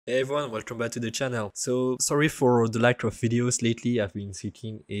Hey everyone, welcome back to the channel. So sorry for the lack of videos lately. I've been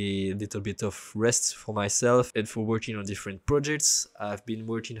taking a little bit of rest for myself and for working on different projects. I've been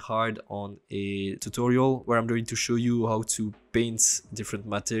working hard on a tutorial where I'm going to show you how to paint different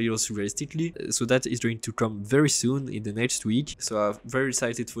materials realistically. So that is going to come very soon in the next week. So I'm very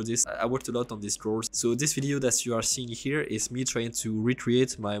excited for this. I worked a lot on this course. So this video that you are seeing here is me trying to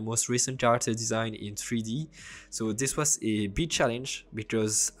recreate my most recent character design in 3D. So this was a big challenge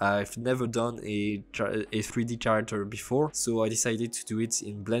because I've never done a 3D character before, so I decided to do it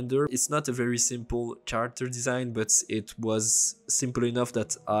in Blender. It's not a very simple character design, but it was simple enough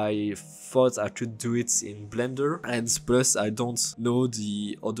that I thought I could do it in Blender, and plus I don't know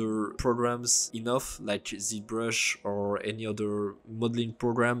the other programs enough like ZBrush or any other modeling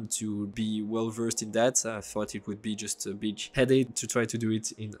program to be well versed in that. I thought it would be just a big headache to try to do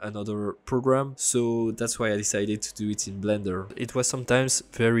it in another program, so that's why I decided to do it in Blender. It was sometimes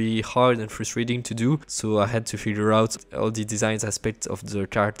very hard and frustrating to do, so I had to figure out all the design aspects of the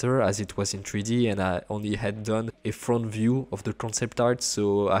character as it was in 3D, and I only had done a front view of the concept art,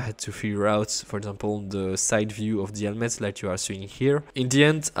 so I had to figure out, for example, the side view of the helmet like you are seeing here. In the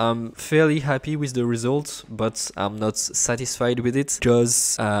end, I'm fairly happy with the result, but I'm not satisfied with it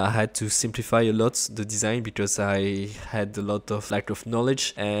because I had to simplify a lot the design because I had a lot of lack of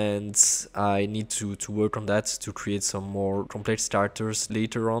knowledge, and I need to work on that to create some more complex characters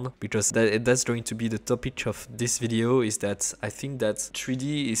later on, because that's going to be the topic of this video. Is that I think that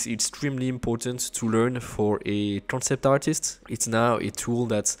 3D is extremely important to learn for a concept artist. It's now a tool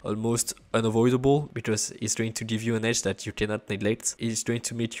that's almost unavoidable because it's going to give you an edge that you cannot neglect. It's going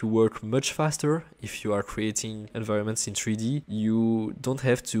to make you work much faster if you are creating environments in 3D. You don't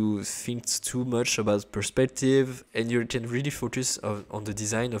have to think too much about perspective, and you can really focus on the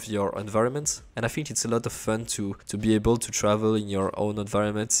design of your environment. And I think it's a lot of fun to be able to travel in your own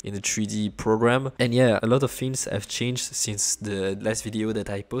environment in a 3D program. And yeah, a lot of things have changed since the last video that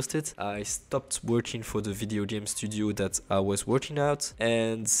I posted. I stopped working for the video game studio that I was working at,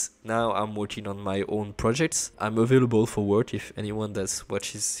 and now I'm working on my own projects. I'm available for work if anyone that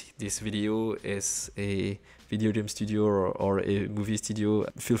watches this video is a video game studio or a movie studio.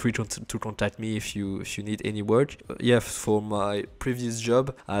 Feel free to contact me if you need any work. Yeah, for my previous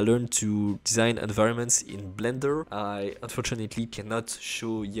job, I learned to design environments in Blender. I unfortunately cannot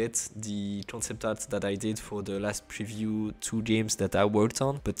show yet the concept art that I did for the last preview 2 games that I worked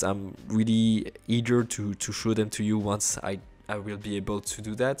on, but I'm really eager to show them to you once I will be able to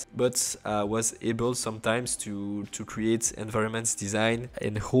do that. But I was able sometimes to create environments design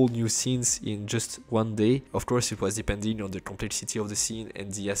and whole new scenes in just one day. Of course, it was depending on the complexity of the scene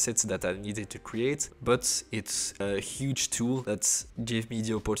and the assets that I needed to create, but it's a huge tool that gave me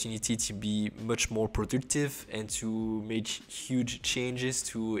the opportunity to be much more productive and to make huge changes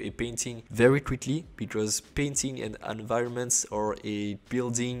to a painting very quickly, because painting an environment or a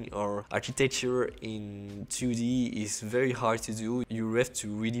building or architecture in 2D is very hard to do. You have to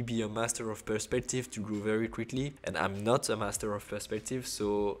really be a master of perspective to grow very quickly, and I'm not a master of perspective,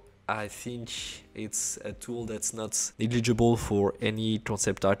 so I think it's a tool that's not negligible for any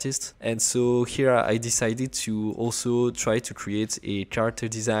concept artist. And so here I decided to also try to create a character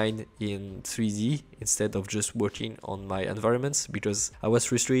design in 3D instead of just working on my environments, because I was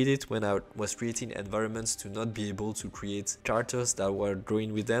frustrated when I was creating environments to not be able to create characters that were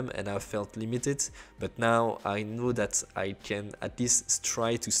growing with them, and I felt limited. But now I know that I can at least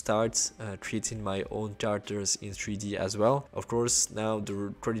try to start creating my own characters in 3D as well. Of course, now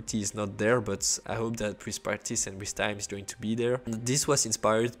the quality is not there, but I hope that with practice and with time is going to be there. And this was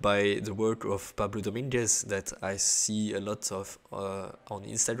inspired by the work of Pablo Dominguez that I see a lot of on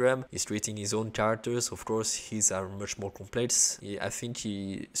Instagram. He's creating his own characters. Of course, his are much more complex. I think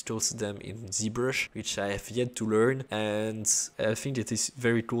he stores them in ZBrush, which I have yet to learn, and I think it is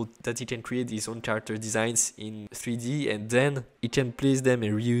very cool that he can create his own character designs in 3D, and then he can place them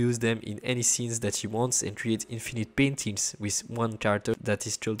and reuse them in any scenes that he wants and create infinite paintings with one character that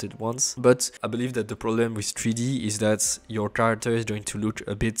is sculpted once. But I believe that the problem with 3D is that your character is going to look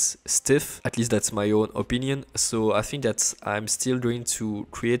a bit stiff. At least that's my own opinion. So I think that I'm still going to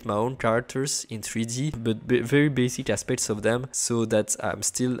create my own characters in 3D, but very basic aspects of them, so that I'm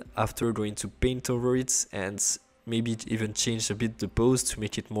still after going to paint over it and maybe even change a bit the pose to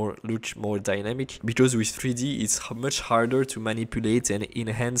make it look more dynamic, because with 3D it's much harder to manipulate and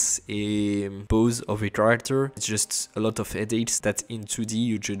enhance a pose of a character. It's just a lot of headaches that in 2D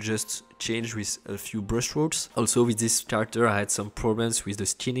you should just change with a few brushstrokes. Also with this character I had some problems with the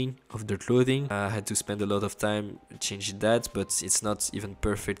skinning of the clothing. I had to spend a lot of time changing that, but it's not even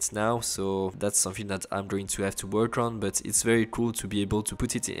perfect now, so that's something that I'm going to have to work on. But it's very cool to be able to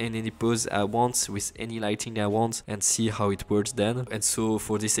put it in any pose I want with any lighting I want and see how it works then. And so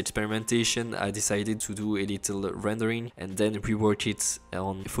for this experimentation I decided to do a little rendering and then rework it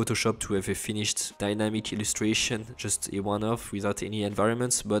on Photoshop to have a finished dynamic illustration, just a one-off without any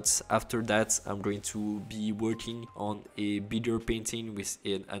environments. But after that I'm going to be working on a bigger painting with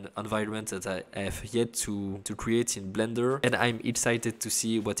an environment that I have yet to create in Blender, and I'm excited to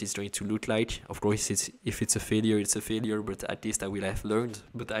see what it's going to look like. Of course, if it's a failure, it's a failure, but at least I will have learned.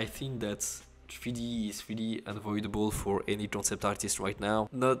 But I think that 3D is really unavoidable for any concept artist right now.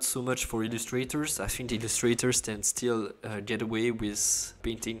 Not so much for illustrators. I think illustrators can still get away with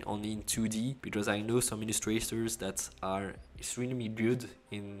painting only in 2D, because I know some illustrators that are extremely good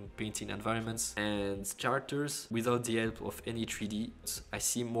in painting environments and characters without the help of any 3D. I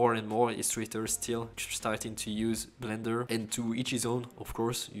see more and more illustrators still starting to use Blender, and to each his own, of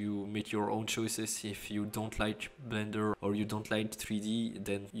course. You make your own choices. If you don't like Blender or you don't like 3D,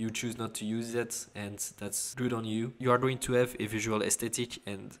 then you choose not to use it, and that's good on you. You are going to have a visual aesthetic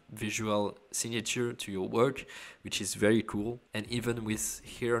and visual signature to your work, which is very cool. And even with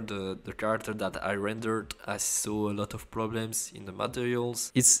here the character that I rendered, I saw a lot of problems in the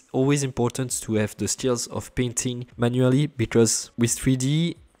materials. It's always important to have the skills of painting manually, because with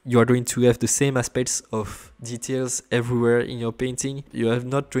 3D you are going to have the same aspects of details everywhere in your painting. You are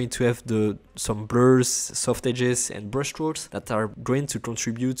not going to have some blurs, soft edges and brush strokes that are going to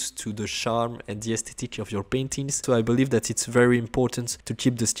contribute to the charm and the aesthetic of your paintings. So I believe that it's very important to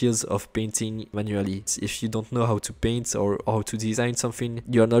keep the skills of painting manually. If you don't know how to paint or how to design something,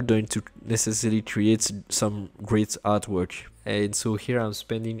 you are not going to necessarily create some great artwork. And so here I'm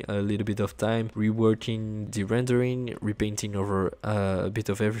spending a little bit of time reworking the rendering, repainting over a bit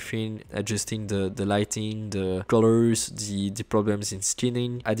of everything, adjusting the lighting, the colors, the problems in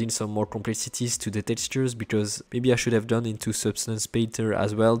skinning, adding some more complexities to the textures, because maybe I should have done into Substance Painter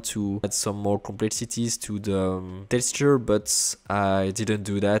as well to add some more complexities to the texture, but I didn't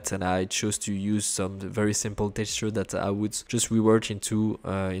do that, and I chose to use some very simple texture that I would just rework into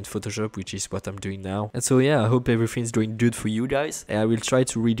in Photoshop, which is what I'm doing now. And so yeah, I hope everything's going good for you guys. I will try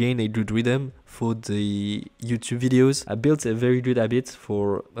to regain a good rhythm for the YouTube videos. I built a very good habit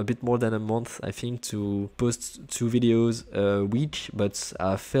for a bit more than a month, I think, to post 2 videos a week, but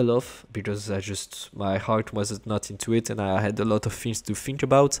I fell off because my heart was not into it and I had a lot of things to think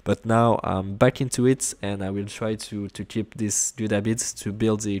about. But now I'm back into it, and I will try to keep this good habit, to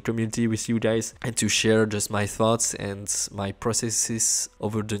build a community with you guys and to share just my thoughts and my processes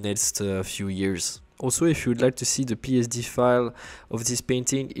over the next few years. Also, if you would like to see the PSD file of this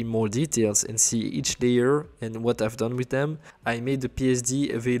painting in more details and see each layer and what I've done with them, I made the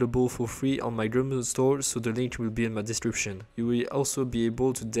PSD available for free on my Gumroad store, so the link will be in my description. You will also be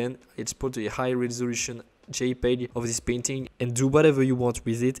able to then export a high resolution JPEG of this painting and do whatever you want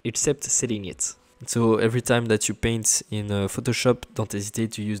with it except selling it. So every time that you paint in Photoshop, don't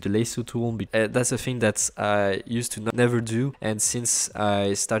hesitate to use the lasso tool. That's a thing that I used to never do, and since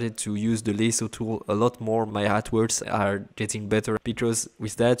I started to use the lasso tool a lot more, my artworks are getting better, because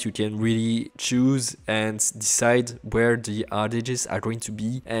with that you can really choose and decide where the hard edges are going to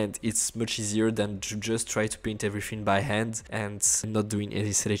be, and it's much easier than to just try to paint everything by hand and not doing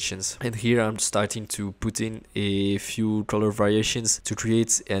any selections. And here I'm starting to put in a few color variations to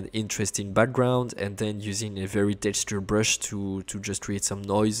create an interesting background, and then using a very texture brush to just create some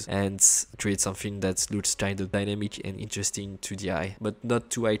noise and create something that looks kind of dynamic and interesting to the eye, but not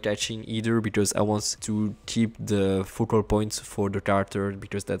too eye-catching either, because I want to keep the focal point for the character,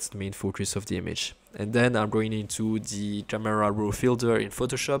 because that's the main focus of the image. And then I'm going into the camera raw filter in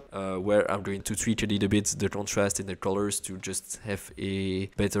Photoshop, where I'm going to tweak a little bit the contrast and the colors to just have a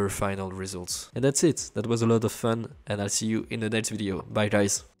better final result. And that's it. That was a lot of fun, and I'll see you in the next video. Bye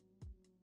guys.